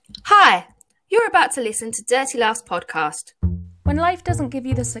You're about to listen to Dirty Laughs podcast. When life doesn't give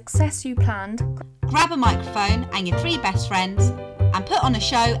you the success you planned, grab a microphone and your three best friends and put on a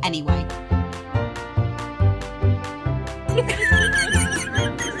show anyway.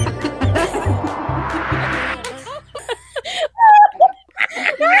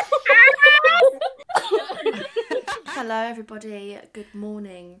 Hello everybody, good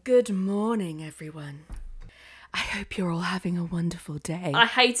morning. Good morning, everyone. I hope you're all having a wonderful day. I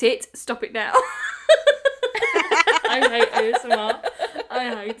hate it. Stop it now. I hate ASMR.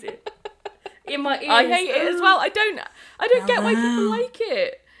 I hate it. In my ears. I hate it as well. I don't get why people like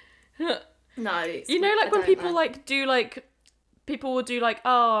it. No. You know, like when people people will do like,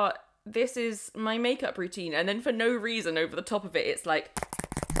 oh, this is my makeup routine, and then for no reason over the top of it, it's like,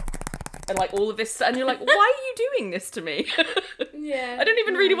 and like all of this, and you're like, why are you doing this to me? Yeah. I don't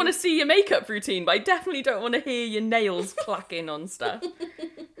even really want to see your makeup routine, but I definitely don't want to hear your nails clacking on stuff.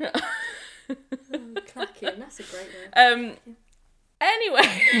 Clacking, that's a great word.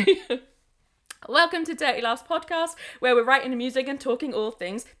 Anyway, welcome to Dirty Laughs podcast, where we're writing the music and talking all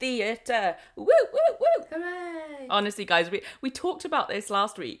things theatre. Woo, woo, woo! Hooray! Honestly, guys, we talked about this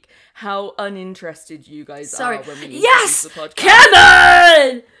last week, how uninterested you guys are when we yes! introduce the podcast.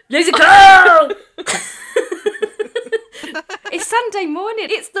 Cameron! Musical! It's Sunday morning.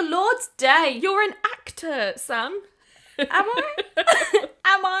 It's the Lord's Day. You're an actor, Sam. Am I?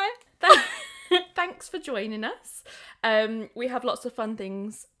 Am I? Thanks for joining us. We have lots of fun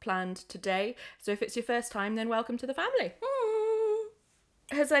things planned today. So if it's your first time, then welcome to the family.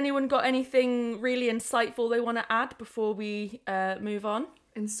 Has anyone got anything really insightful they want to add before we move on?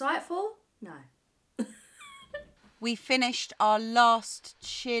 Insightful? No. We finished our last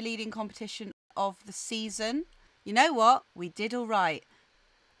cheerleading competition of the season. You know what? We did all right.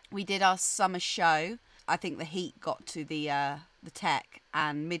 We did our summer show. I think the heat got to the tech,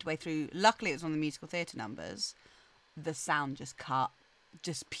 and midway through, luckily it was one of the musical theatre numbers, the sound just cut.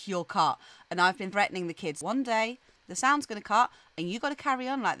 Just pure cut. And I've been threatening the kids, one day the sound's going to cut and you got to carry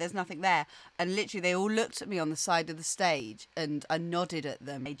on like there's nothing there. And literally they all looked at me on the side of the stage and I nodded at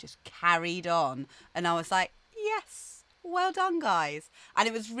them. They just carried on. And I was like, yes, well done, guys. And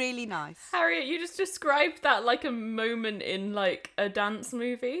it was really nice. Harriet, you just described that like a moment in like a dance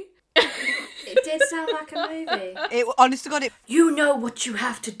movie. It did sound like a movie. Honest to God, You know what you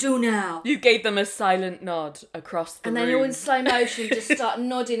have to do now. You gave them a silent nod across the room. And then all in slow motion just start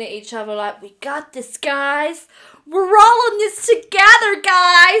nodding at each other like, we got this, guys. We're all in this together,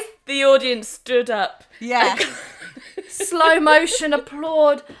 guys. The audience stood up. Yeah. Slow motion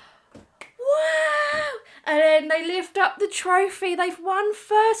applaud. Wow. And then they lift up the trophy. They've won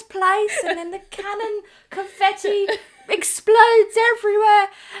first place. And then the cannon confetti explodes everywhere.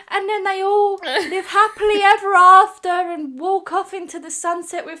 And then they all live happily ever after and walk off into the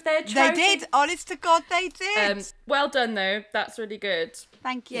sunset with their trophy. They did. Honest to God, they did. Well done, though. That's really good.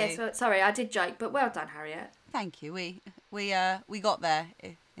 Thank you. Yeah, so, sorry, I did joke, but well done, Harriet. Thank you. We got there.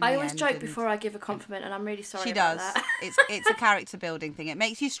 I always joke before I give a compliment, and I'm really sorry about that. It's a character building thing. It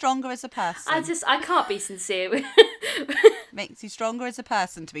makes you stronger as a person. I can't be sincere. Makes you stronger as a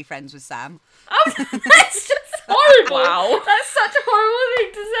person to be friends with Sam. That's just horrible. Wow. That's such a horrible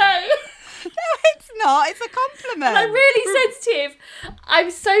thing to say. No, it's not. It's a compliment. And I'm really sensitive.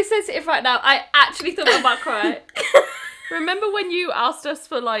 I'm so sensitive right now. I actually thought I might cry. Remember when you asked us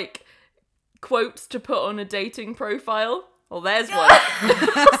for like quotes to put on a dating profile? Well, there's one.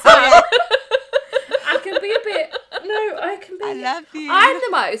 I can be a bit... No, I can be... I love you. I'm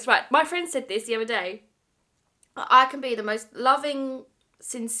the most... Right, my friend said this the other day. I can be the most loving,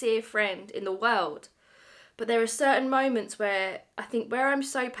 sincere friend in the world. But there are certain moments where I think where I'm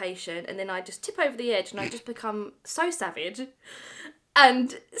so patient and then I just tip over the edge and I just become so savage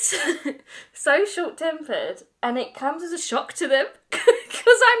and so short-tempered, and it comes as a shock to them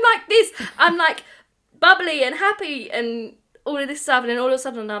because I'm like this. I'm like bubbly and happy and all of this stuff, and then all of a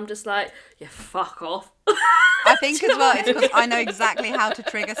sudden I'm just like, yeah, fuck off. I think as well, it's because I know exactly how to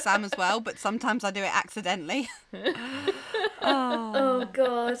trigger Sam as well, but sometimes I do it accidentally. Oh,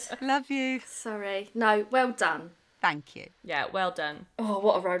 God. Love you. Sorry. No, well done. Thank you. Yeah, well done. Oh,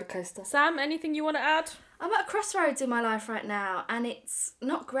 what a roller coaster. Sam, anything you want to add? I'm at a crossroads in my life right now, and it's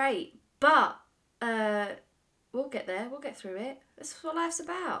not great, but we'll get there. We'll get through it. That's what life's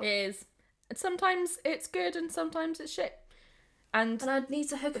about. It is. And sometimes it's good and sometimes it's shit. And I need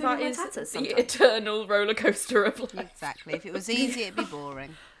to hook that over my is tatters the sometimes. eternal roller coaster of life. Exactly. If it was easy, it'd be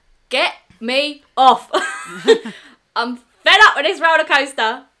boring. Get me off. I'm fed up with this roller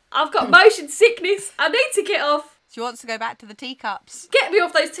coaster. I've got motion sickness. I need to get off. She wants to go back to the teacups. Get me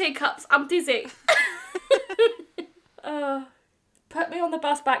off those teacups. I'm dizzy. Put me on the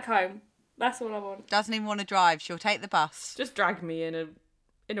bus back home. That's all I want. Doesn't even want to drive. She'll take the bus. Just drag me in a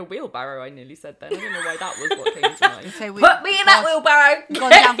wheelbarrow, I nearly said then. I don't know why that was what came to mind. So Put me in that wheelbarrow. We've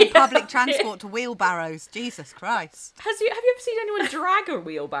gone down from public transport to wheelbarrows. Jesus Christ. Have you ever seen anyone drag a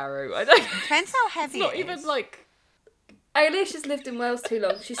wheelbarrow? I don't. Depends how heavy It's not it even is. like. Alicia's lived in Wales too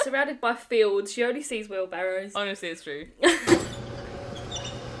long. She's surrounded by fields. She only sees wheelbarrows. Honestly, it's true.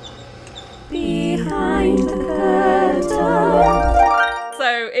 Behind the curtain.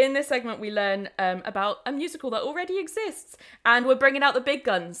 So in this segment, we learn about a musical that already exists, and we're bringing out the big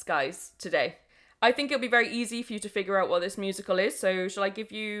guns, guys, today. I think it'll be very easy for you to figure out what this musical is. So shall I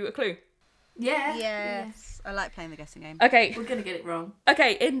give you a clue? Yeah. Yes. I like playing the guessing game. Okay. We're gonna get it wrong.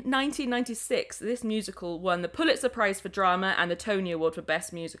 Okay, in 1996, this musical won the Pulitzer Prize for Drama and the Tony Award for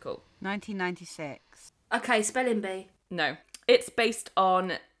Best Musical. 1996. Okay, spelling bee. No. It's based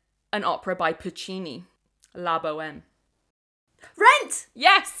on an opera by Puccini, La Bohème. Rent.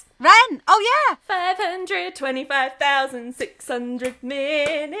 Yes! Ren! Oh, yeah! 525,600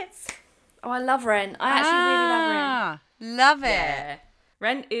 minutes. Oh, I love Rent. I actually really love Rent. Love it. Yeah.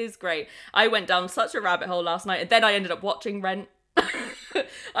 Rent is great. I went down such a rabbit hole last night, and then I ended up watching Rent.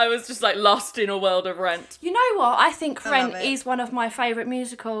 I was just like lost in a world of Rent. You know what? I think I Rent love it. is one of my favourite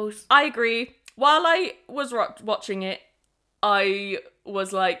musicals. I agree. While I was watching it, I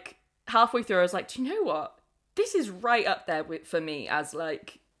was like, halfway through, I was like, do you know what? This is right up there for me as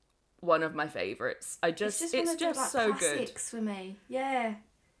like one of my favourites. It's just one of the, like, so good. classics for me. Yeah.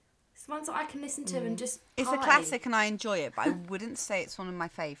 It's ones that I can listen to and just It's a party. classic and I enjoy it, but I wouldn't say it's one of my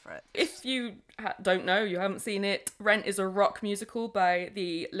favourites. If you don't know, you haven't seen it, Rent is a rock musical by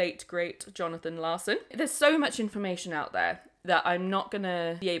the late, great Jonathan Larson. There's so much information out there that I'm not going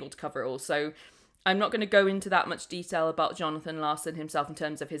to be able to cover it all, so I'm not going to go into that much detail about Jonathan Larson himself in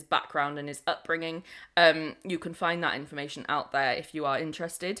terms of his background and his upbringing. You can find that information out there if you are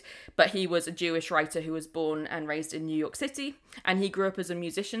interested. But he was a Jewish writer who was born and raised in New York City. And he grew up as a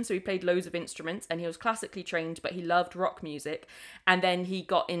musician, so he played loads of instruments. And he was classically trained, but he loved rock music. And then he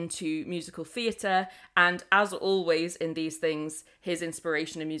got into musical theatre. And as always in these things, his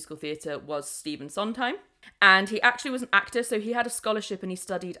inspiration in musical theatre was Stephen Sondheim. And he actually was an actor, so he had a scholarship and he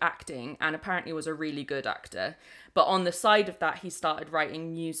studied acting and apparently was a really good actor. But on the side of that, he started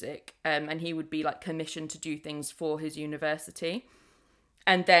writing music and he would be like commissioned to do things for his university.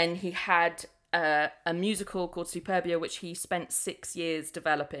 And then he had a musical called Superbia, which he spent 6 years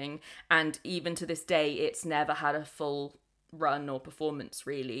developing. And even to this day, it's never had a full run or performance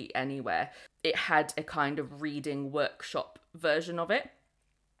really anywhere. It had a kind of reading workshop version of it.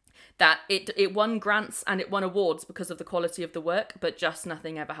 That it won grants and it won awards because of the quality of the work, but just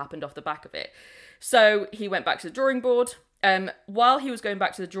nothing ever happened off the back of it. So he went back to the drawing board. While he was going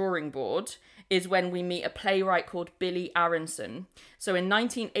back to the drawing board is when we meet a playwright called Billy Aronson. So in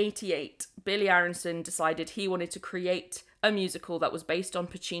 1988, Billy Aronson decided he wanted to create a musical that was based on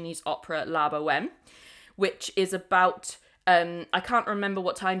Puccini's opera La Bohème, which is about... I can't remember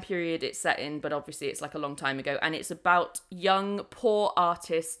what time period it's set in, but obviously it's like a long time ago. And it's about young, poor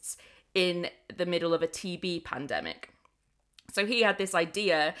artists in the middle of a TB pandemic. So he had this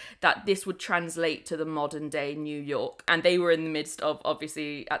idea that this would translate to the modern day New York. And they were in the midst of,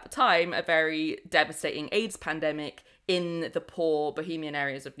 obviously, at the time, a very devastating AIDS pandemic in the poor bohemian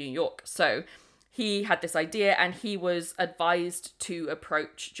areas of New York. So he had this idea and he was advised to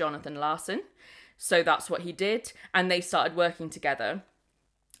approach Jonathan Larson. So that's what he did, and they started working together.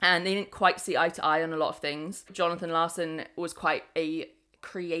 And they didn't quite see eye to eye on a lot of things. Jonathan Larson was quite a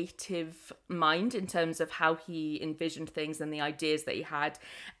creative mind in terms of how he envisioned things and the ideas that he had.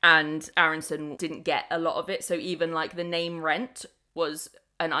 And Aronson didn't get a lot of it. So even like the name Rent was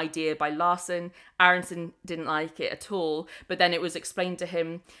an idea by Larson. Aronson didn't like it at all. But then it was explained to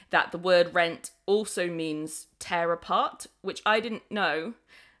him that the word rent also means tear apart, which I didn't know.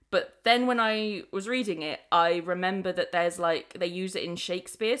 But then when I was reading it, I remember that there's like, they use it in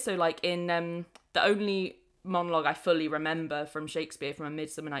Shakespeare. So like in the only monologue I fully remember from Shakespeare, from A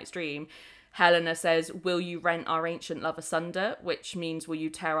Midsummer Night's Dream, Helena says, "Will you rent our ancient love asunder?" Which means, will you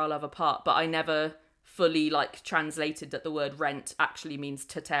tear our love apart? But I never fully like translated that the word rent actually means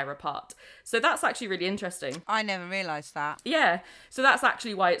to tear apart. So that's actually really interesting. I never realised that. Yeah, so that's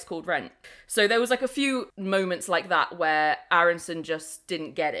actually why it's called Rent. So there was like a few moments like that where Aronson just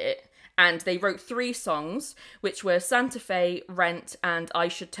didn't get it. And they wrote 3 songs, which were Santa Fe, Rent, and I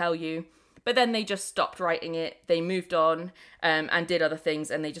Should Tell You. But then they just stopped writing it. They moved on and did other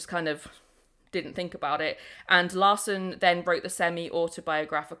things, and they just kind of didn't think about it. And Larson then wrote the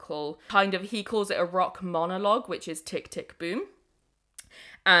semi-autobiographical kind of, he calls it a rock monologue, which is Tick, Tick, Boom.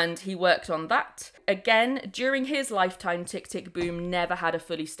 and he worked on that. Again, during his lifetime, Tick Tick Boom never had a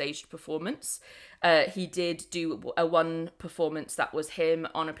fully staged performance. He did do a one performance that was him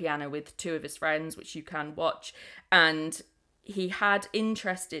on a piano with two of his friends, which you can watch, and he had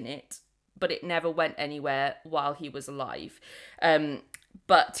interest in it, but it never went anywhere while he was alive.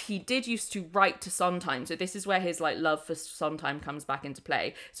 But he did used to write to Sondheim, so this is where his like love for Sondheim comes back into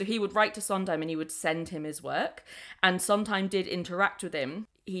play. So he would write to Sondheim and he would send him his work, and Sondheim did interact with him.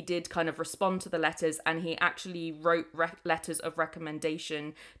 He did kind of respond to the letters, and he actually wrote letters of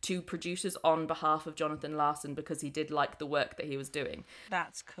recommendation to producers on behalf of Jonathan Larson because he did like the work that he was doing.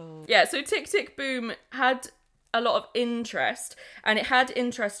 That's cool. Yeah, so Tick Tick Boom had a lot of interest, and it had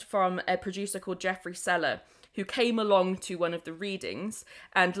interest from a producer called Jeffrey Seller, who came along to one of the readings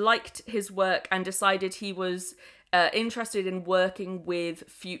and liked his work and decided he was interested in working with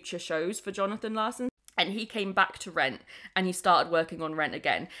future shows for Jonathan Larson. And he came back to Rent and he started working on Rent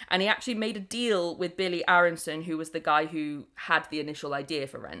again. And he actually made a deal with Billy Aronson, who was the guy who had the initial idea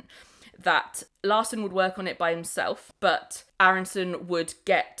for Rent, that Larson would work on it by himself, but Aronson would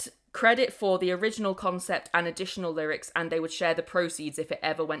get credit for the original concept and additional lyrics, and they would share the proceeds if it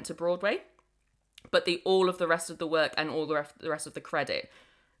ever went to Broadway. But all of the rest of the work and all the rest of the credit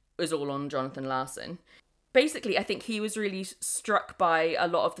was all on Jonathan Larson. Basically, I think he was really struck by a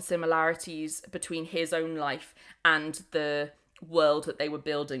lot of the similarities between his own life and the world that they were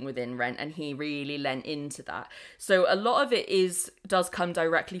building within Rent, and he really lent into that. So a lot of it does come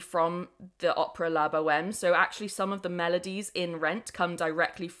directly from the opera La Bohème. So actually some of the melodies in Rent come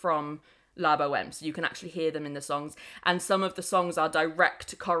directly from La Bohème, so you can actually hear them in the songs, and some of the songs are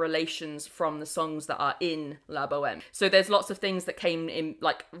direct correlations from the songs that are in La Bohème. So there's lots of things that came in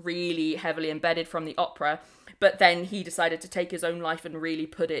like really heavily embedded from the opera, but then he decided to take his own life and really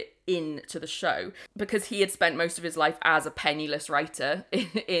put it into the show, because he had spent most of his life as a penniless writer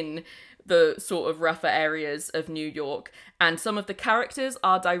in the sort of rougher areas of New York, and some of the characters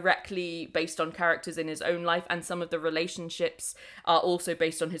are directly based on characters in his own life, and some of the relationships are also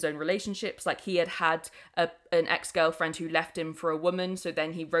based on his own relationships. Like he had an ex-girlfriend who left him for a woman, so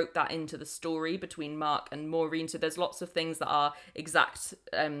then he wrote that into the story between Mark and Maureen. So there's lots of things that are exact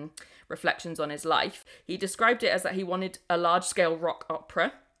reflections on his life. He described it as that he wanted a large-scale rock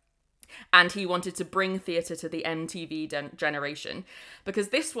opera, and he wanted to bring theatre to the MTV generation, because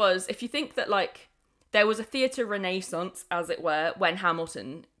this was, if you think that like there was a theatre renaissance, as it were, when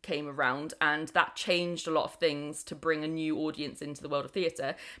Hamilton came around, and that changed a lot of things to bring a new audience into the world of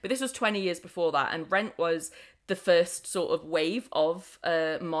theatre. But this was 20 years before that, and Rent was the first sort of wave of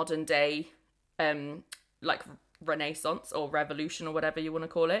modern day like renaissance or revolution or whatever you want to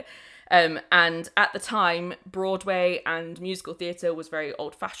call it. And at the time, Broadway and musical theatre was very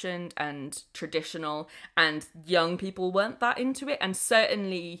old-fashioned and traditional, and young people weren't that into it. And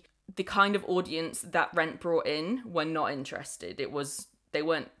certainly the kind of audience that Rent brought in were not interested. They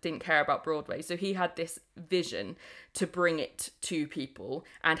didn't care about Broadway. So he had this vision to bring it to people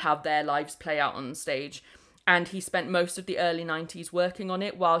and have their lives play out on stage. And he spent most of the early 90s working on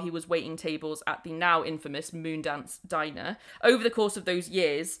it while he was waiting tables at the now infamous Moondance Diner. Over the course of those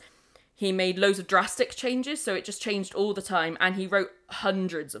years, he made loads of drastic changes, so it just changed all the time, and he wrote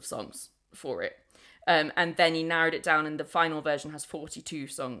hundreds of songs for it. And then he narrowed it down, and the final version has 42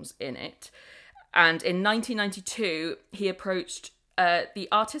 songs in it. And in 1992, he approached the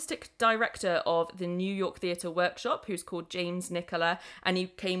artistic director of the New York Theatre Workshop, who's called James Nicola, and he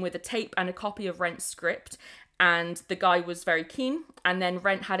came with a tape and a copy of Rent's script, and the guy was very keen. And then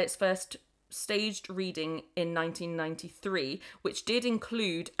Rent had its first staged reading in 1993, which did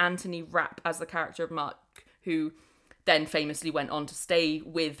include Anthony Rapp as the character of Mark, who then famously went on to stay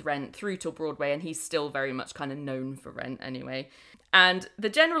with Rent through till Broadway, and he's still very much kind of known for Rent anyway. And the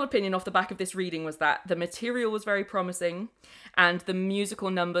general opinion off the back of this reading was that the material was very promising, and the musical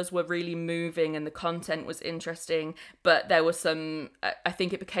numbers were really moving, and the content was interesting, but there were I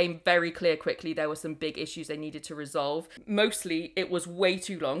think it became very clear quickly there were some big issues they needed to resolve. Mostly, it was way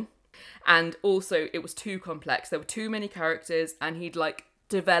too long, and also it was too complex. There were too many characters, and he'd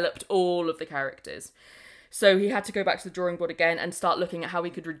developed all of the characters. So he had to go back to the drawing board again and start looking at how he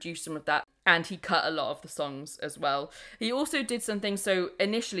could reduce some of that. And he cut a lot of the songs as well. He also did some things. So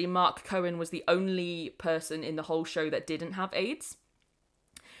initially, Mark Cohen was the only person in the whole show that didn't have AIDS.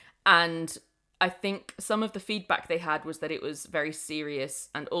 And I think some of the feedback they had was that it was very serious,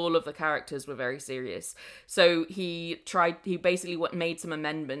 and all of the characters were very serious. So he basically made some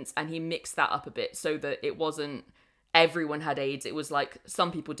amendments, and he mixed that up a bit so that it wasn't everyone had AIDS. It was like some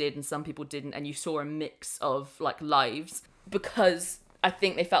people did and some people didn't, and you saw a mix of lives, because I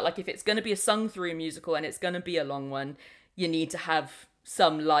think they felt like if it's going to be a sung through musical and it's going to be a long one, you need to have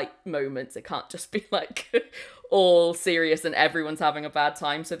some light moments. It can't just be like all serious and everyone's having a bad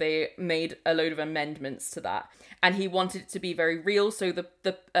time. So they made a load of amendments to that. And he wanted it to be very real. So the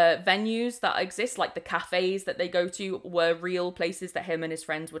venues that exist, like the cafes that they go to, were real places that him and his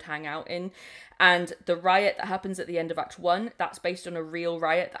friends would hang out in. And the riot that happens at the end of Act 1, that's based on a real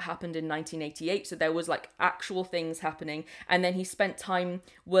riot that happened in 1988. So there was like actual things happening. And then he spent time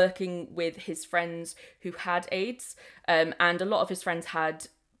working with his friends who had AIDS. And a lot of his friends had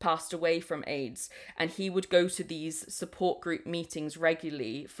passed away from AIDS, and he would go to these support group meetings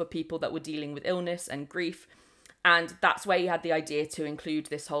regularly for people that were dealing with illness and grief. And that's where he had the idea to include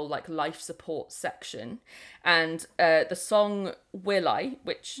this whole like life support section. And the song Will I,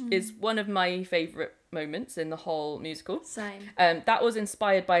 which is one of my favourite moments in the whole musical. Same. That was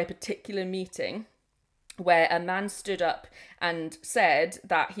inspired by a particular meeting where a man stood up and said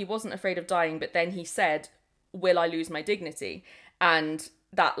that he wasn't afraid of dying, but then he said, "Will I lose my dignity?" And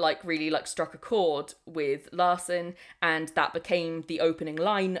that like really like struck a chord with Larson, and that became the opening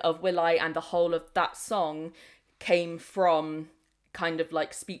line of Will I, and the whole of that song came from kind of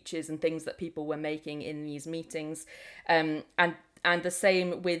like speeches and things that people were making in these meetings. And the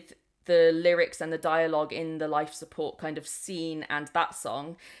same with the lyrics and the dialogue in the life support kind of scene, and that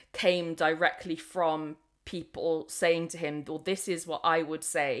song came directly from people saying to him, well, this is what I would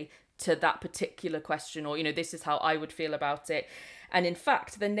say to that particular question, or, you know, this is how I would feel about it. And in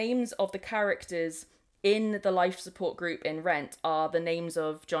fact, the names of the characters in the life support group in Rent are the names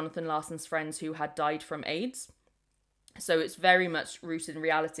of Jonathan Larson's friends who had died from AIDS. So it's very much rooted in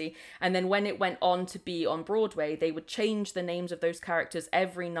reality. And then when it went on to be on Broadway, they would change the names of those characters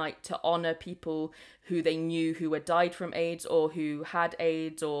every night to honour people who they knew who had died from AIDS or who had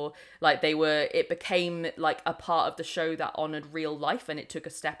AIDS, or like it became like a part of the show that honoured real life, and it took a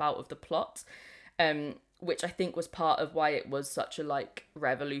step out of the plot, which I think was part of why it was such a like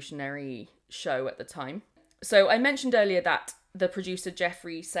revolutionary show at the time. So I mentioned earlier that the producer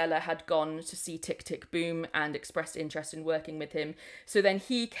Jeffrey Seller had gone to see Tick Tick Boom and expressed interest in working with him. So then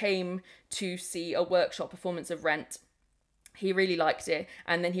he came to see a workshop performance of Rent. He really liked it,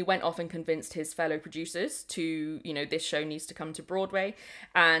 and then he went off and convinced his fellow producers to, you know, this show needs to come to Broadway,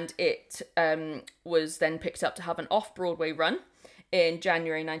 and it was then picked up to have an off-Broadway run in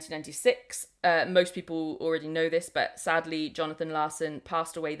January 1996. Most people already know this, but sadly, Jonathan Larson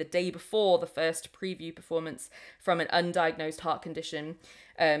passed away the day before the first preview performance from an undiagnosed heart condition,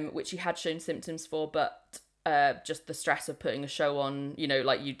 which he had shown symptoms for, but just the stress of putting a show on, you know,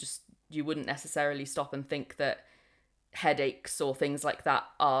 like you wouldn't necessarily stop and think that headaches or things like that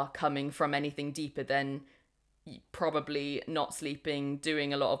are coming from anything deeper than probably not sleeping,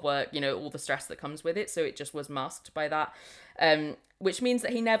 doing a lot of work, you know, all the stress that comes with it. So it just was masked by that, which means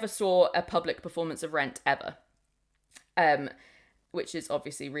that he never saw a public performance of Rent ever, which is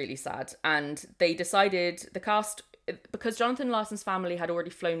obviously really sad. And they decided, the cast, because Jonathan Larson's family had already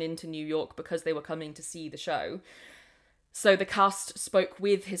flown into New York because they were coming to see the show, so the cast spoke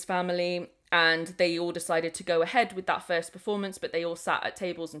with his family, and they all decided to go ahead with that first performance, but they all sat at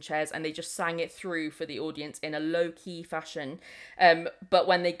tables and chairs and they just sang it through for the audience in a low-key fashion. But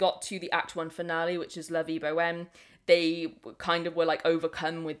when they got to the Act 1 finale, which is La Vie Bohème, they kind of were like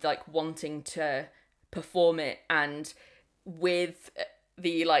overcome with like wanting to perform it, and with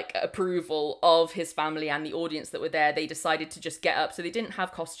the like approval of his family and the audience that were there, they decided to just get up. So they didn't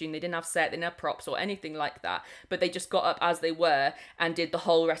have costume, they didn't have set, they didn't have props or anything like that, but they just got up as they were and did the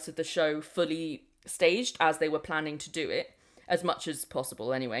whole rest of the show fully staged as they were planning to do it, as much as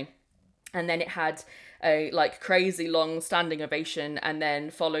possible anyway. And then it had a like crazy long standing ovation, and then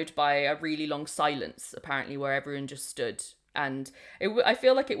followed by a really long silence, apparently, where everyone just stood. And I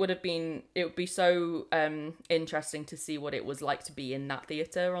feel like it would be so interesting to see what it was like to be in that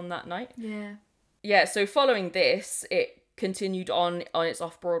theatre on that night. Yeah, so following this, it continued on its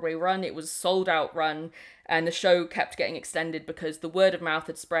off-Broadway run. It was a sold-out run, and the show kept getting extended because the word of mouth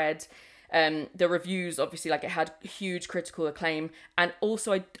had spread. The reviews, obviously, like, it had huge critical acclaim, and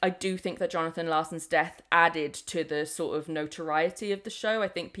also I do think that Jonathan Larson's death added to the sort of notoriety of the show. I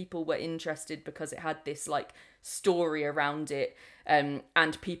think people were interested because it had this like story around it,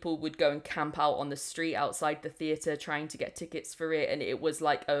 and people would go and camp out on the street outside the theatre trying to get tickets for it, and it was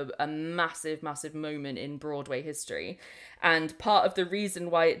like a massive moment in Broadway history. And part of the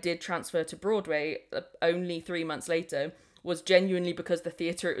reason why it did transfer to Broadway only 3 months later was genuinely because the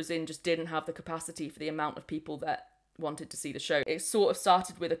theatre it was in just didn't have the capacity for the amount of people that wanted to see the show. It sort of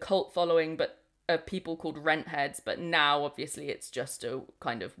started with a cult following, but people called rent heads, but now obviously it's just a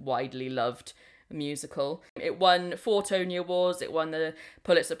kind of widely loved musical. It won 4 Tony Awards, it won the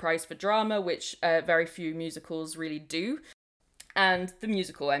Pulitzer Prize for Drama, which very few musicals really do. And the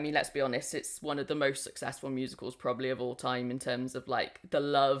musical, I mean, let's be honest, it's one of the most successful musicals probably of all time in terms of like the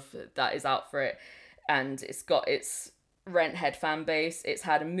love that is out for it. And it's got its rent head fan base. It's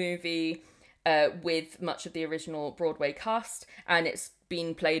had a movie with much of the original Broadway cast, and it's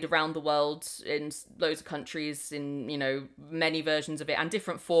been played around the world in loads of countries in, you know, many versions of it and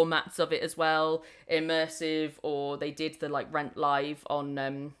different formats of it as well, immersive, or they did the like Rent live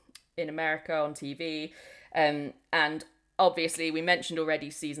on in America on TV. And obviously we mentioned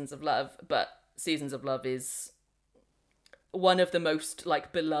already Seasons of Love, but Seasons of Love is one of the most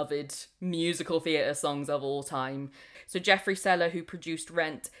like beloved musical theatre songs of all time. So Jeffrey Seller, who produced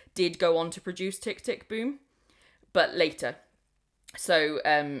Rent, did go on to produce Tick Tick Boom, but later. So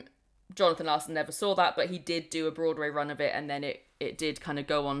Jonathan Larson never saw that, but he did do a Broadway run of it, and then it did kind of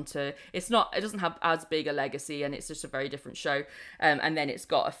go on to, it doesn't have as big a legacy, and it's just a very different show. And then it's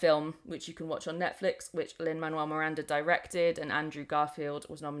got a film which you can watch on Netflix, which Lin-Manuel Miranda directed, and Andrew Garfield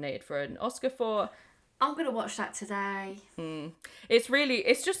was nominated for an Oscar for. I'm gonna watch that today.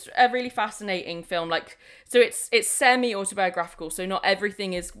 It's just a really fascinating film. Like, so it's semi-autobiographical, so not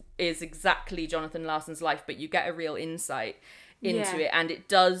everything is exactly Jonathan Larson's life, but you get a real insight into it, and it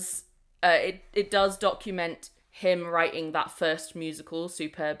does document him writing that first musical,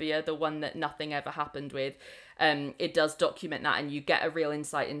 Superbia, the one that nothing ever happened with. It does document that, and you get a real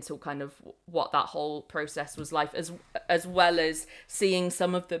insight into kind of what that whole process was like, as well as seeing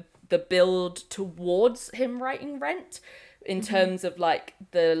some of the build towards him writing Rent in terms of like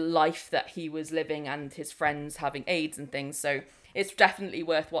the life that he was living and his friends having AIDS and things. So it's definitely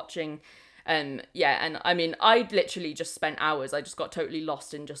worth watching. And I mean, I literally just spent hours. I just got totally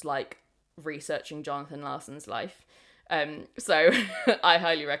lost in just like researching Jonathan Larson's life. So I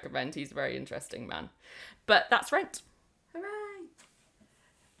highly recommend. He's a very interesting man. But that's Rent. Hooray!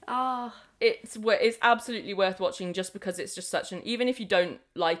 Ah, It's absolutely worth watching just because it's just such an, even if you don't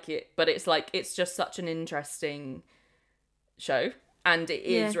like it, but it's just such an interesting show, and it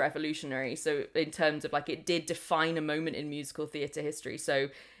is revolutionary. So in terms of like, it did define a moment in musical theatre history. So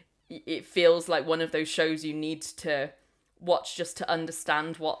it feels like one of those shows you need to watch just to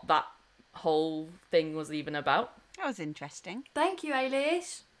understand what that whole thing was even about. That was interesting. thank you,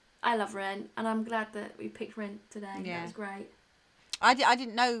 Ailish. I love Rent, and I'm glad that we picked Rent today. Yeah. That was great. I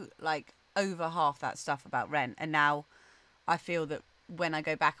didn't know like over half that stuff about Rent, and now I feel that when I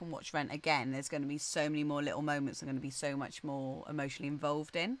go back and watch Rent again, there's going to be so many more little moments I'm going to be so much more emotionally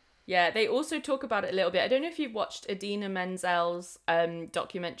involved in. Yeah, they also talk about it a little bit. I don't know if you've watched Idina Menzel's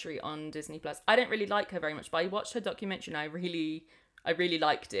documentary on Disney Plus. I don't really like her very much, but I watched her documentary and I really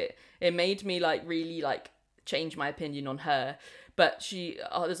liked it. It made me like really like change my opinion on her. But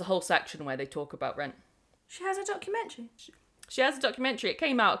there's a whole section where they talk about Rent. She has a documentary. She has a documentary. It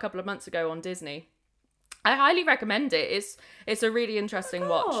came out a couple of months ago on Disney. I highly recommend it. It's a really interesting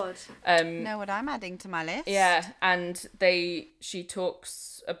watch. Know what I'm adding to my list? Yeah, and she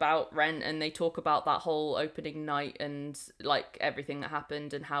talks about Rent, and they talk about that whole opening night and like everything that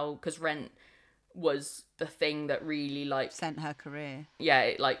happened, and how, because Rent was the thing that really like Sent her career. Yeah,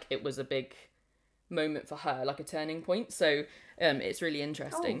 it was a big moment for her, like a turning point. So it's really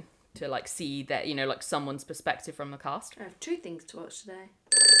interesting to like see that, you know, like someone's perspective from the cast. I have two things to watch today.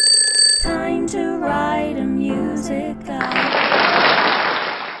 Time to write a musical.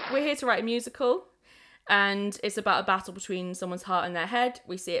 We're here to write a musical, and it's about a battle between someone's heart and their head.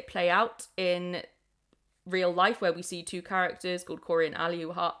 We see it play out in real life, where we see two characters called Corey and Ali,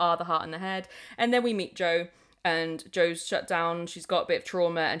 who are the heart and the head, and then we meet Jo, and Jo's shut down. She's got a bit of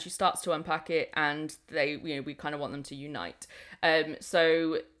trauma, and she starts to unpack it, and we kind of want them to unite.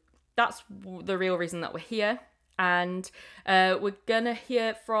 So that's the real reason that we're here. And we're gonna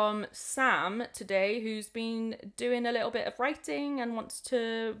hear from Sam today, who's been doing a little bit of writing and wants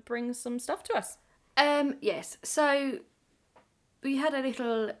to bring some stuff to us. Yes, so we had a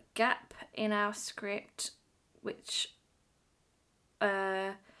little gap in our script, which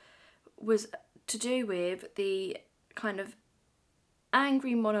was to do with the kind of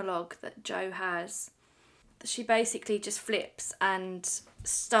angry monologue that Jo has. She basically just flips and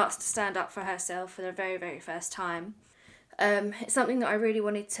starts to stand up for herself for the very, very first time. It's something that I really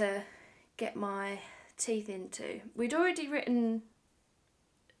wanted to get my teeth into. We'd already written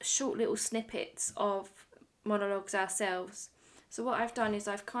short little snippets of monologues ourselves. So what I've done is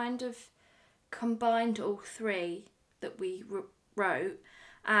I've kind of combined all three that we wrote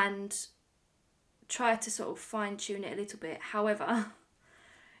and tried to sort of fine tune it a little bit. However,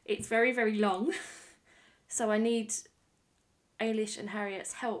 it's very, very long. So I need Ailish and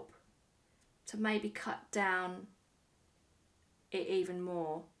Harriet's help to maybe cut down it even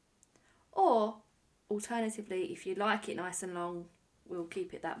more. Or alternatively, if you like it nice and long, we'll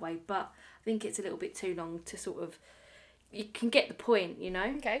keep it that way. But I think it's a little bit too long to sort of... You can get the point, you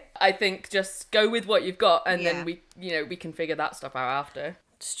know? Okay. I think just go with what you've got, and Yeah. then we can figure that stuff out after.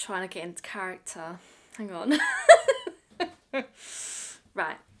 Just trying to get into character. Hang on.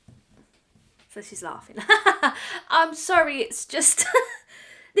 Right. So she's laughing. I'm sorry, it's just...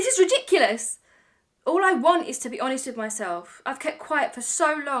 This is ridiculous. All I want is to be honest with myself. I've kept quiet for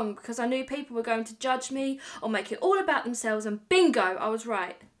so long because I knew people were going to judge me or make it all about themselves, and bingo, I was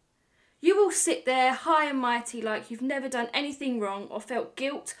right. You all sit there high and mighty like you've never done anything wrong or felt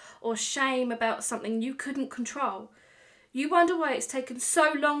guilt or shame about something you couldn't control. You wonder why it's taken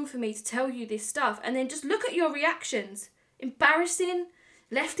so long for me to tell you this stuff, and then just look at your reactions. Embarrassing,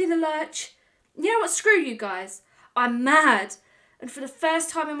 left in the lurch. You know what, screw you guys. I'm mad. And for the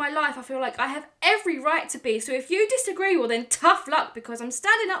first time in my life, I feel like I have every right to be. So if you disagree, well then tough luck, because I'm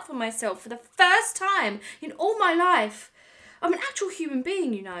standing up for myself for the first time in all my life. I'm an actual human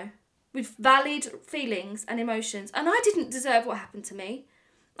being, you know, with valid feelings and emotions. And I didn't deserve what happened to me.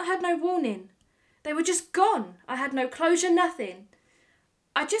 I had no warning. They were just gone. I had no closure, nothing.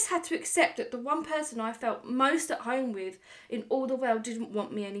 I just had to accept that the one person I felt most at home with in all the world didn't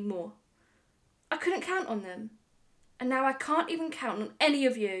want me anymore. I couldn't count on them. And now I can't even count on any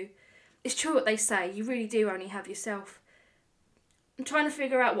of you. It's true what they say, you really do only have yourself. I'm trying to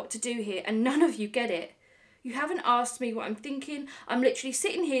figure out what to do here, and none of you get it. You haven't asked me what I'm thinking. I'm literally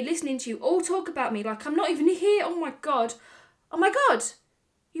sitting here listening to you all talk about me like I'm not even here. Oh my God. Oh my God.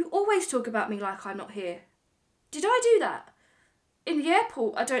 You always talk about me like I'm not here. Did I do that? In the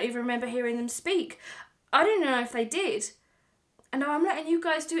airport, I don't even remember hearing them speak. I didn't know if they did. And now I'm letting you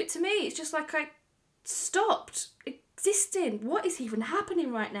guys do it to me. It's just like I stopped existing. What is even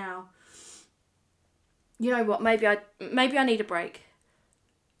happening right now? You know what? Maybe I need a break.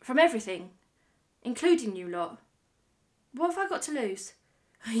 From everything. Including you lot. What have I got to lose?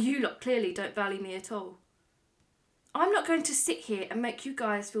 You lot clearly don't value me at all. I'm not going to sit here and make you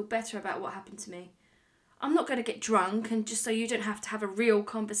guys feel better about what happened to me. I'm not going to get drunk and just so you don't have to have a real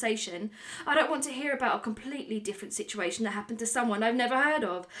conversation. I don't want to hear about a completely different situation that happened to someone I've never heard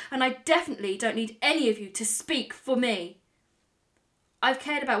of. And I definitely don't need any of you to speak for me. I've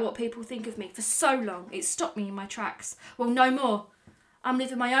cared about what people think of me for so long. It stopped me in my tracks. Well, no more. I'm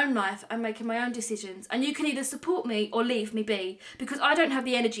living my own life and making my own decisions. And you can either support me or leave me be. Because I don't have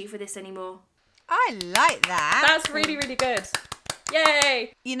the energy for this anymore. I like that. That's really, really good.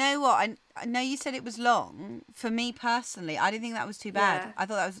 Yay! You know what? I know you said it was long. For me personally, I didn't think that was too bad. Yeah. I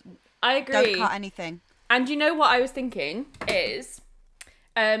thought that was... I agree. Don't cut anything. And you know what I was thinking is,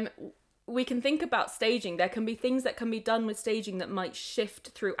 we can think about staging. There can be things that can be done with staging that might shift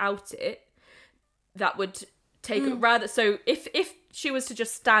throughout it. That would take rather. So if she was to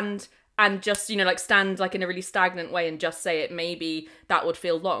just stand and just, you know, like stand like in a really stagnant way and just say it, maybe that would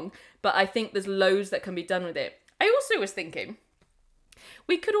feel long. But I think there's loads that can be done with it. I also was thinking,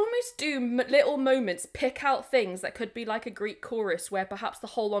 we could almost do little moments, pick out things that could be like a Greek chorus where perhaps the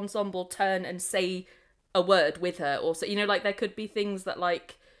whole ensemble turn and say a word with her. Or so, you know, like there could be things that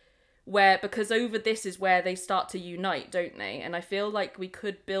like, where, because over this is where they start to unite, don't they? And I feel like we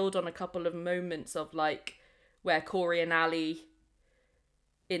could build on a couple of moments of like, where Corey and Ali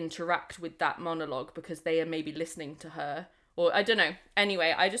interact with that monologue because they are maybe listening to her. Or I don't know.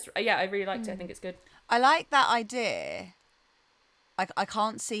 Anyway, I really liked it. I think it's good. I like that idea. I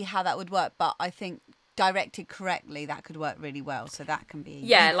can't see how that would work, but I think directed correctly, that could work really well. So that can be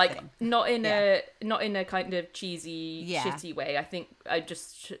like thing. not in a kind of cheesy, Yeah. shitty way. I think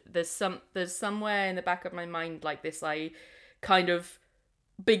there's somewhere in the back of my mind like this, kind of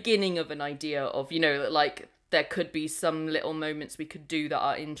beginning of an idea of, you know, like there could be some little moments we could do that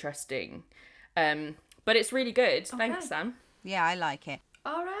are interesting. But it's really good. Okay. Thanks, Sam. Yeah, I like it.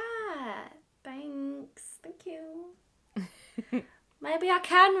 All right. Thanks. Thank you. Maybe I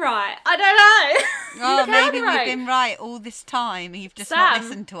can write. I don't know. Oh, maybe write. we've been right all this time. You've just not Sam.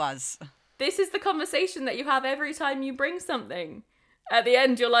 listened to us. This is the conversation that you have every time you bring something. At the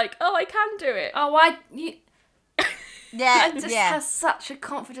end, you're like, oh, I can do it. Yeah, I just have such a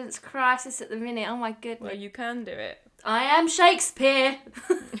confidence crisis at the minute. Oh my goodness. Well, you can do it. I am Shakespeare.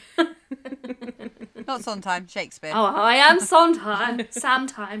 Not Sondheim, Shakespeare. Oh, I am Sondheim.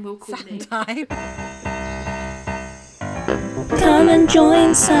 Samtime will call me. Sondheim. Come and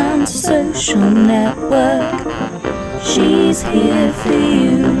join Sam's social network. She's here for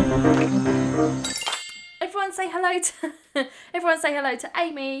you. Everyone say hello to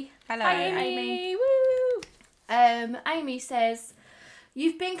Amy. Hello. Hi, Amy. Woo. Amy says,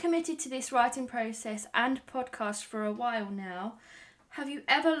 you've been committed to this writing process and podcast for a while now. Have you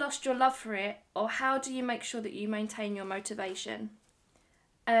ever lost your love for it, or how do you make sure that you maintain your motivation?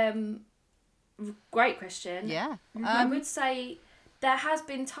 Great question. Yeah. I would say there has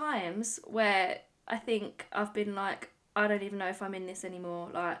been times where I think I've been like, I don't even know if I'm in this anymore,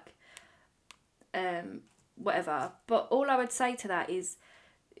 like, whatever. But all I would say to that is,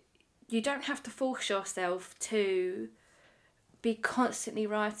 you don't have to force yourself to be constantly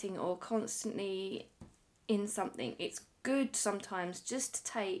writing or constantly in something. It's good sometimes just to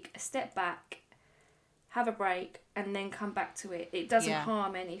take a step back, have a break, and then come back to it. It doesn't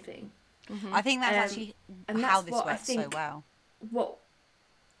harm anything. I think that's actually and how that's this what I works so think- well.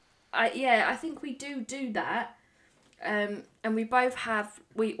 I think we do that, and we both have,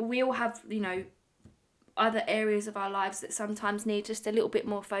 we all have, you know, other areas of our lives that sometimes need just a little bit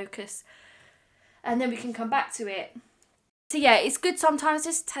more focus, and then we can come back to it. So yeah, it's good sometimes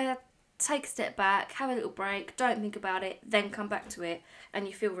just to take a step back, have a little break, don't think about it, then come back to it, and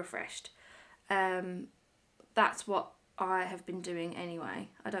you feel refreshed. That's what I have been doing anyway.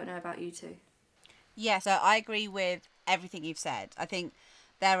 I don't know about you two. Yeah, so I agree with everything you've said. I think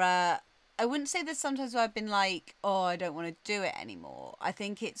there are, I wouldn't say there's sometimes where I've been like, oh, I don't want to do it anymore. I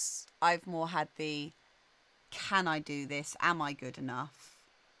think I've more had the, can I do this? Am I good enough?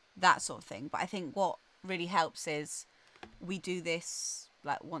 That sort of thing. But I think what really helps is we do this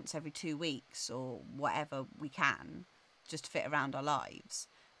like once every 2 weeks or whatever we can, just to fit around our lives.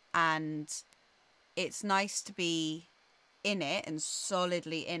 And it's nice to be in it and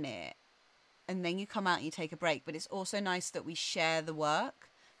solidly in it, and then you come out and you take a break. But it's also nice that we share the work,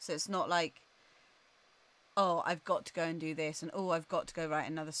 so it's not like, oh, I've got to go and do this, and oh, I've got to go write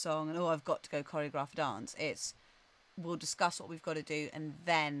another song, and oh, I've got to go choreograph a dance. It's, we'll discuss what we've got to do, and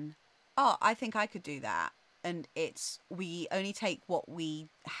then, oh, I think I could do that. And it's, we only take what we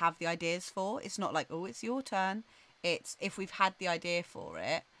have the ideas for. It's not like, oh, it's your turn. It's, if we've had the idea for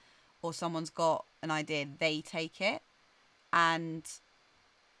it, or someone's got an idea, they take it. And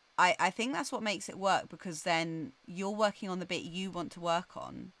I think that's what makes it work, because then you're working on the bit you want to work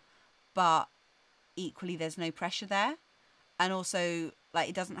on, but equally there's no pressure there. And also, like,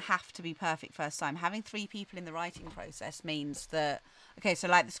 it doesn't have to be perfect first time. Having 3 people in the writing process means that, okay, so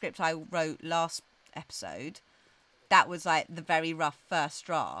like the script I wrote last episode, that was like the very rough first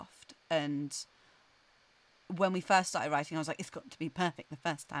draft. And when we first started writing, I was like, it's got to be perfect the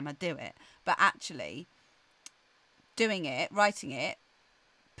first time I do it. But actually, doing it, writing it,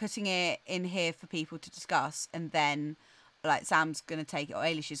 putting it in here for people to discuss, and then like Sam's going to take it, or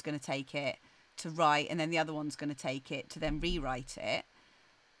Ailish is going to take it to write, and then the other one's going to take it to then rewrite it.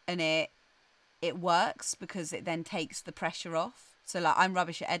 And it works because it then takes the pressure off. So like, I'm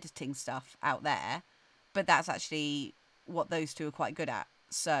rubbish at editing stuff out there, but that's actually what those two are quite good at.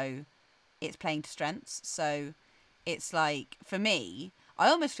 So it's playing to strengths. So it's like, for me, I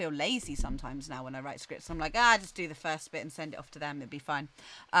almost feel lazy sometimes now when I write scripts. I'm like, just do the first bit and send it off to them. It'd be fine.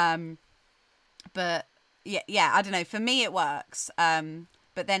 But yeah, I don't know. For me, it works.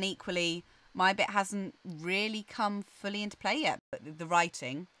 But then equally, my bit hasn't really come fully into play yet. But the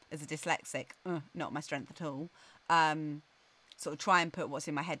writing, as a dyslexic, not my strength at all. Sort of try and put what's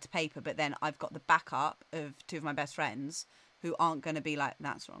in my head to paper. But then I've got the backup of 2 of my best friends who aren't going to be like,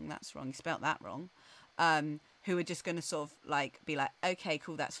 that's wrong, you spelt that wrong. Who are just going to sort of like be like, okay,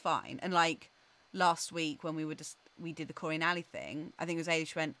 cool, that's fine. And like last week when we did the Corey and Ali thing, I think it was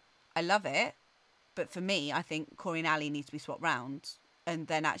Ailish went, I love it, but for me, I think Corey and Ali need to be swapped round. And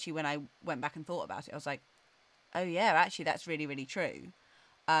then actually when I went back and thought about it, I was like, oh yeah, actually that's really, really true.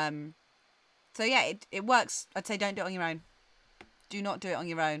 So yeah, it works. I'd say don't do it on your own. Do not do it on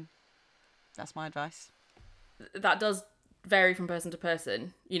your own. That's my advice. That does vary from person to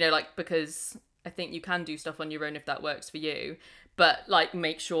person, you know, like, because I think you can do stuff on your own if that works for you, but like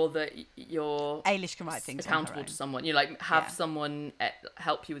make sure that you're Ailish can write things accountable to someone. You like have someone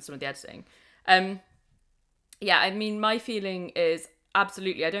help you with some of the editing. Yeah, I mean, my feeling is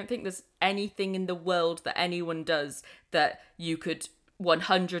absolutely. I don't think there's anything in the world that anyone does that you could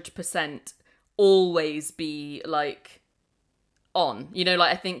 100% always be like on. You know,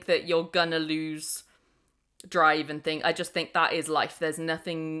 like I think that you're gonna lose drive and think. I just think that is life. There's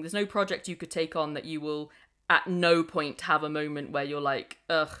no project you could take on that you will at no point have a moment where you're like,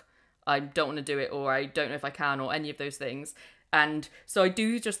 ugh, I don't want to do it, or I don't know if I can, or any of those things. And so I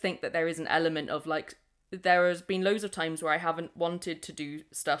do just think that there is an element of like, there has been loads of times where I haven't wanted to do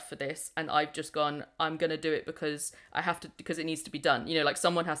stuff for this, and I've just gone, I'm gonna do it because I have to, because it needs to be done, you know, like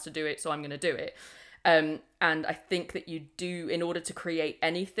someone has to do it, so I'm gonna do it. And I think that you do, in order to create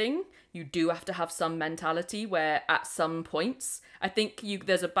anything, you do have to have some mentality where at some points, I think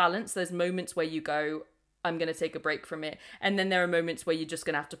there's a balance. There's moments where you go, I'm going to take a break from it. And then there are moments where you're just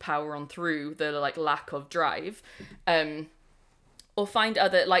going to have to power on through the like lack of drive, or find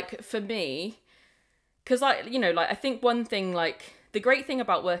other, like for me, because I, you know, like I think one thing, like the great thing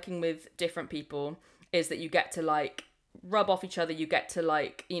about working with different people is that you get to like rub off each other. You get to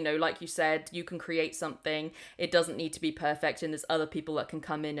like, you know, like you said, you can create something. It doesn't need to be perfect, and there's other people that can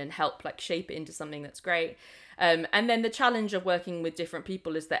come in and help like shape it into something that's great. And then the challenge of working with different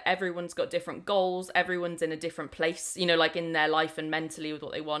people is that everyone's got different goals. Everyone's in a different place, you know, like in their life and mentally with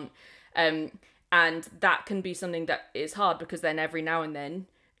what they want. And that can be something that is hard, because then every now and then,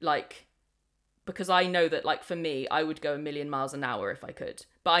 like, because I know that like for me, I would go a million miles an hour if I could,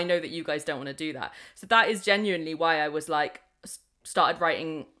 but I know that you guys don't want to do that. So that is genuinely why I was like, started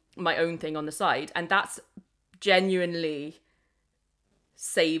writing my own thing on the side. And that's genuinely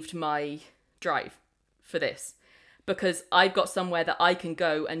saved my drive for this, because I've got somewhere that I can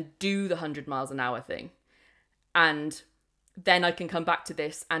go and do the 100 miles an hour thing. And then I can come back to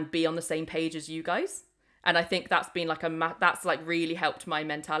this and be on the same page as you guys. And I think that's been like that's like really helped my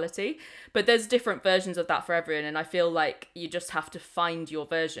mentality. But there's different versions of that for everyone. And I feel like you just have to find your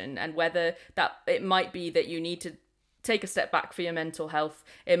version, and whether that, it might be that you need to take a step back for your mental health.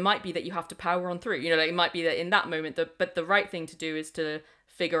 It might be that you have to power on through, you know, like it might be that in that moment, but the right thing to do is to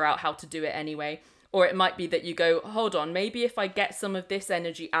figure out how to do it anyway. Or it might be that you go, hold on, maybe if I get some of this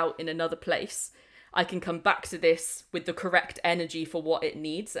energy out in another place, I can come back to this with the correct energy for what it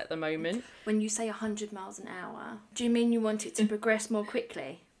needs at the moment. When you say 100 miles an hour, do you mean you want it to progress more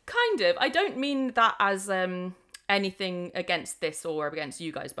quickly? Kind of. I don't mean that as anything against this or against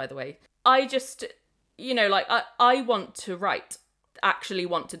you guys, by the way. I just, you know, like I want to write, actually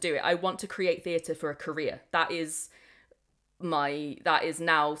want to do it. I want to create theatre for a career. That is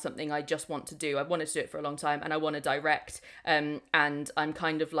now something I just want to do. I wanted to do it for a long time, and I want to direct, and I'm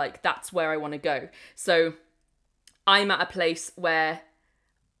kind of like, that's where I want to go. So I'm at a place where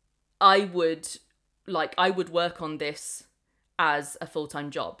I would work on this as a full-time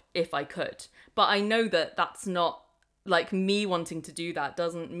job if I could, but I know that that's not, like, me wanting to do that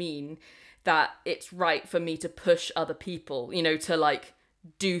doesn't mean that it's right for me to push other people, you know, to like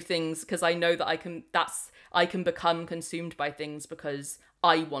do things, because I know that I can become consumed by things because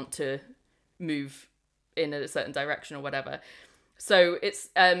I want to move in a certain direction or whatever. So it's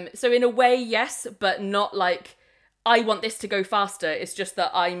so in a way, yes, but not like I want this to go faster. It's just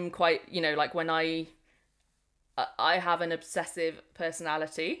that I'm quite, you know, like when I have an obsessive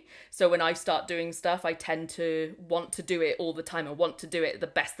personality. So when I start doing stuff, I tend to want to do it all the time and want to do it the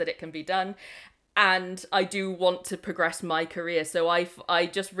best that it can be done. And I do want to progress my career. So I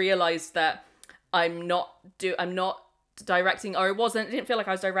just realized that I'm not directing, or I didn't feel like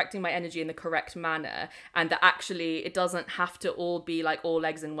I was directing my energy in the correct manner, and that actually it doesn't have to all be like all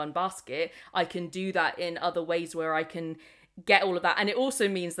eggs in one basket. I can do that in other ways where I can get all of that. And it also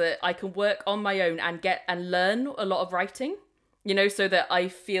means that I can work on my own and learn a lot of writing, you know, so that I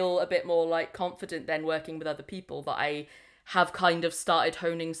feel a bit more like confident then working with other people, that I have kind of started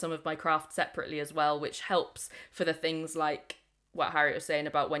honing some of my craft separately as well, which helps for the things like what Harriet was saying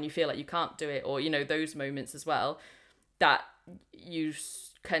about when you feel like you can't do it, or, you know, those moments as well, that you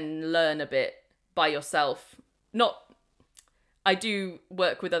can learn a bit by yourself. I do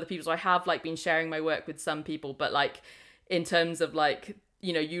work with other people, so I have like been sharing my work with some people, but like in terms of like,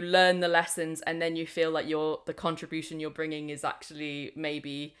 you know, you learn the lessons and then you feel like the contribution you're bringing is actually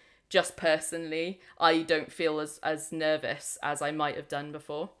maybe just personally, I don't feel as nervous as I might have done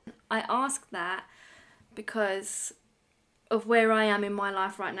before. I ask that because of where I am in my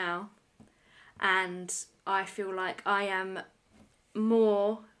life right now, and I feel like I am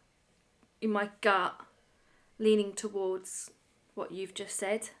more in my gut leaning towards what you've just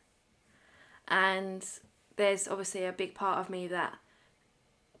said, and there's obviously a big part of me that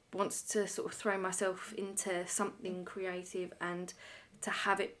wants to sort of throw myself into something creative and to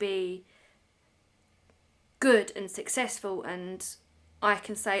have it be good and successful, and I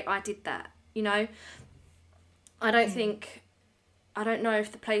can say I did that, you know. I don't know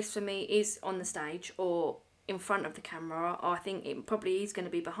if the place for me is on the stage or in front of the camera, or I think it probably is going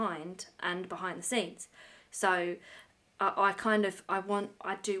to be behind the scenes. So I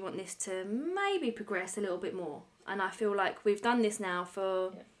do want this to maybe progress a little bit more, and I feel like we've done this now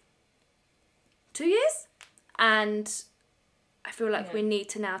for 2 years, and I feel like we need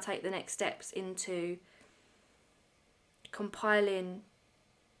to now take the next steps into compiling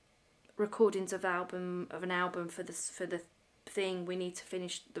recordings of an album for the thing. We need to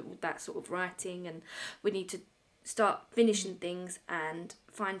finish that sort of writing, and we need to start finishing things and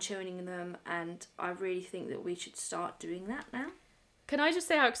fine-tuning them, and I really think that we should start doing that now. Can I just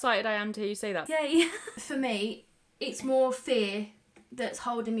say how excited I am to hear you say that? Yay. For me, it's more fear that's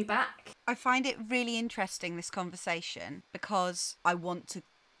holding me back. I find it really interesting, this conversation, because I want to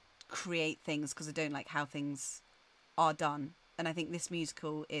create things because I don't like how things are done. And I think this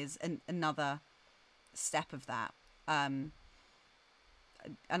musical is another step of that. And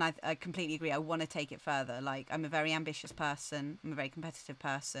I completely agree. I want to take it further. Like, I'm a very ambitious person. I'm a very competitive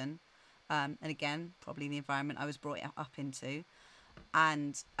person. And again, probably the environment I was brought up into.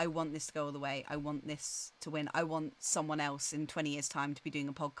 And I want this to go all the way. I want this to win. I want someone else in 20 years' time to be doing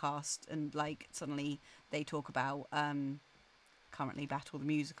a podcast and, like, suddenly they talk about currently Battle the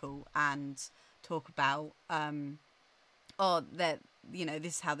Musical and talk about this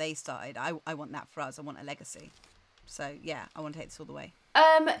is how they started. I want that for us. I want a legacy. So yeah, I want to take this all the way.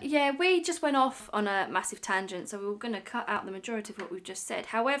 Yeah, we just went off on a massive tangent, so we were going to cut out the majority of what we've just said.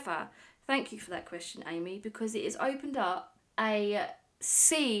 However, thank you for that question, Amy, because it has opened up a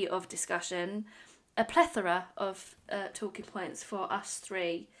sea of discussion, a plethora of talking points for us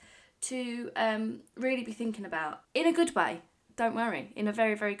three to really be thinking about in a good way. Don't worry, in a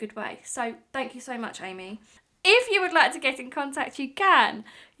very, very good way. So thank you so much, Amy. If you would like to get in contact, you can.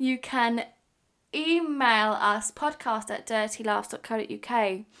 You can email us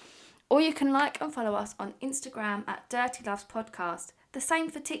podcast@dirtylaughs.co.uk, or you can like and follow us on Instagram @dirtylovespodcast. The same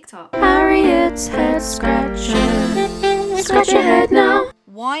for TikTok. Harriet's head scratcher. Scratch your head now.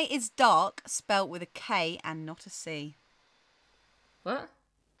 Why is dark spelt with a K and not a C? What?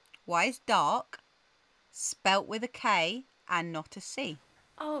 Why is dark spelt with a K and not a C?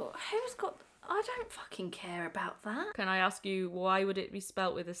 Oh, who's got... I don't fucking care about that. Can I ask you, why would it be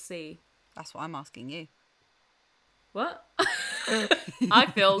spelt with a C? That's what I'm asking you. What? I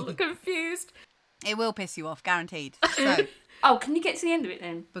feel confused. It will piss you off, guaranteed. So, Oh, can you get to the end of it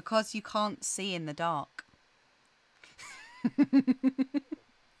then? because you can't see in the dark.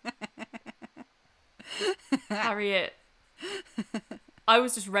 Harriet, I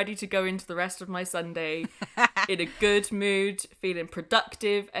was just ready to go into the rest of my Sunday in a good mood, feeling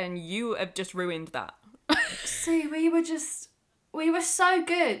productive, and you have just ruined that. See, we were so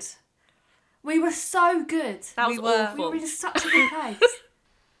good. We were so good. That was We were. We awful. were in such a good place.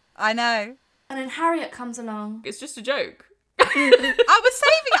 I know. And then Harriet comes along. It's just a joke. I was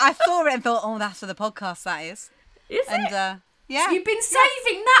saving it. I saw it and thought, oh, that's for the podcast, that is. Is And it? yeah, You've been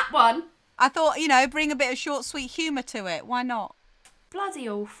saving that one. I thought, bring a bit of short, sweet humour to it. Why not? Bloody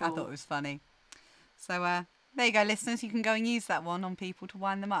awful. I thought it was funny. So there you go, listeners. You can go and use that one on people to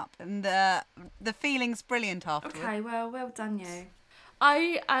wind them up. And the feeling's brilliant afterwards. Okay, well done you.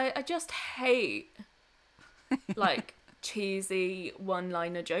 I just hate like cheesy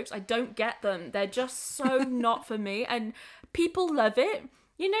one-liner jokes. I don't get them. They're just so not for me. And people love it.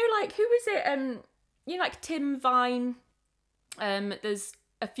 You know, like, who is it? Like Tim Vine. There's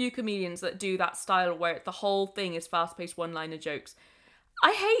a few comedians that do that style where the whole thing is fast-paced one-liner jokes.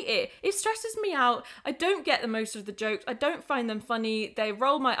 I hate it. It stresses me out. I don't get the most of the jokes. I don't find them funny. They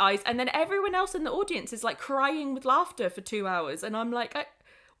roll my eyes. And then everyone else in the audience is like crying with laughter for 2 hours. And I'm like,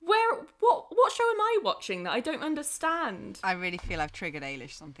 what show am I watching that I don't understand? I really feel I've triggered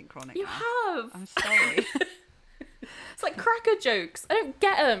Ailish something chronic You now. have. I'm sorry. It's like cracker jokes. I don't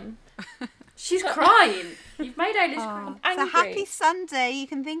get them. She's crying. You've made Eilish cry. I'm It's a angry. happy Sunday. You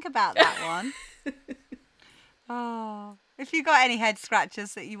can think about that one. Oh. If you've got any head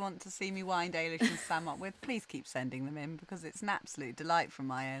scratchers that you want to see me wind Ailish and Sam up with, please keep sending them in because it's an absolute delight from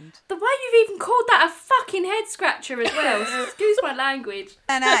my end. The way you've even called that a fucking head scratcher as well. Excuse my language.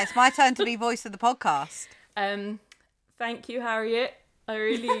 No, it's my turn to be voice of the podcast. Thank you, Harriet. I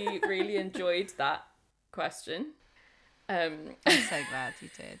really, really enjoyed that question. I'm so glad you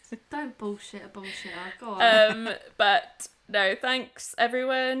did. Don't bullshit a bullshitter. Go on. But no, thanks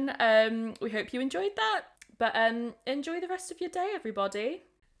everyone. We hope you enjoyed that. But enjoy the rest of your day, everybody.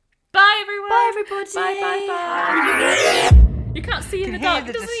 Bye, everyone. Bye, everybody. Bye. You can't see in the Can hear dark.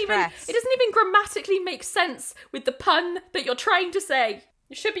 the distress. It doesn't even grammatically make sense with the pun that you're trying to say.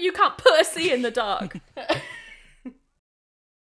 It should be you can't put a C in the dark.